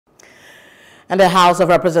And the House of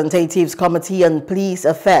Representatives Committee on Police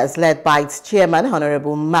Affairs, led by its chairman,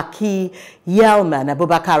 Honorable Makki, Yalleman,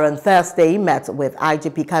 Abubakar, on Thursday met with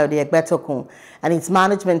IGP Kayode Egbetokun and its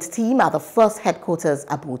management team at the Force Headquarters,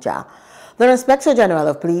 Abuja. The Inspector General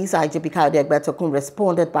of Police, IGP Kayode Egbetokun,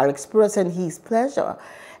 responded by expressing his pleasure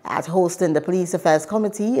at hosting the Police Affairs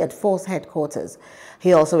Committee at Force Headquarters.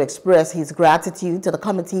 He also expressed his gratitude to the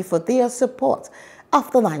committee for their support of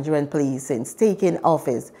the Nigerian police since taking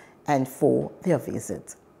office and for their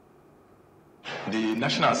visit. The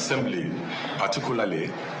National Assembly particularly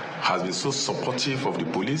has been so supportive of the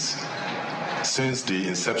police since the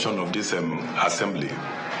inception of this assembly.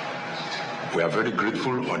 We are very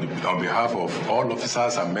grateful on behalf of all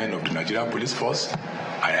officers and men of the Nigerian Police Force.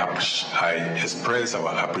 I express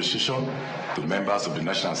our appreciation to members of the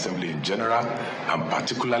National Assembly in general and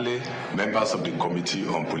particularly members of the Committee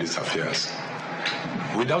on Police Affairs.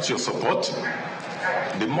 Without your support,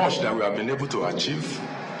 the much that we have been able to achieve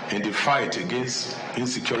in the fight against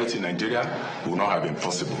insecurity in Nigeria would not have been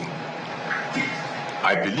possible.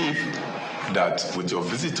 I believe that with your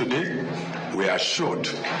visit today, we are assured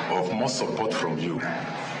of more support from you.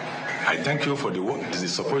 I thank you for the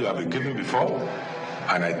support you have been giving before,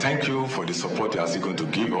 and I thank you for the support you are still going to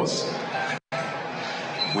give us.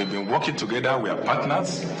 We've been working together, we are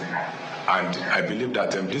partners, and I believe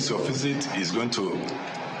that this your visit is going to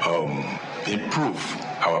improve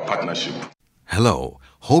our partnership. Hello,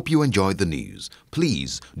 hope you enjoyed the news.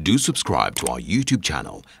 Please do subscribe to our YouTube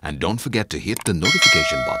channel and don't forget to hit the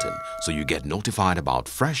notification button so you get notified about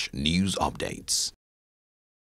fresh news updates.